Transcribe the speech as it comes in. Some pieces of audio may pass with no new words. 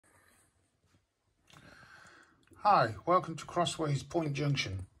Hi, welcome to Crossways Point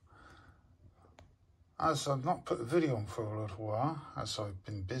Junction. As I've not put a video on for a little while, as I've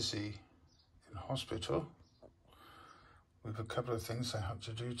been busy in hospital with a couple of things they had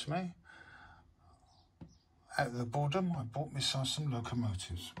to do to me. Out of the boredom, I bought myself some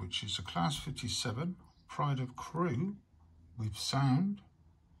locomotives, which is a Class 57 Pride of Crew with sound.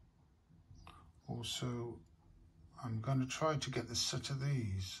 Also, I'm going to try to get the set of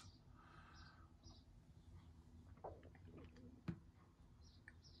these.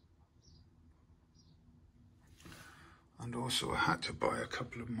 And also I had to buy a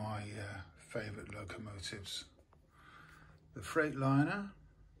couple of my favourite locomotives. The Freightliner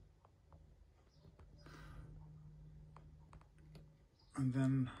and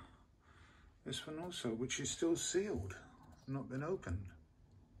then this one also, which is still sealed, not been opened,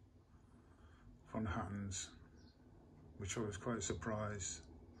 from Hattons, which I was quite surprised.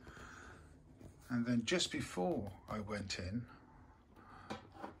 And then just before I went in,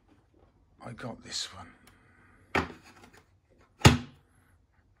 I got this one.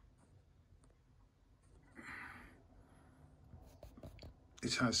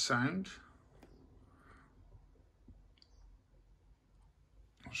 It has sound.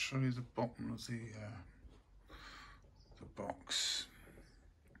 I'll show you the bottom of the box.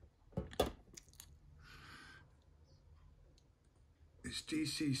 It's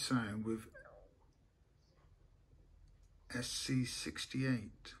DC sound with SC68.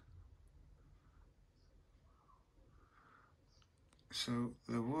 So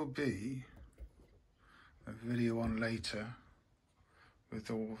there will be a video on later with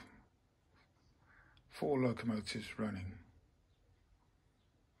all 4 locomotives running.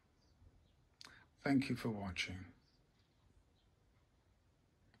 Thank you for watching.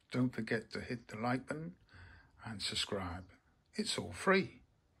 Don't forget to hit the like button and subscribe. It's all free.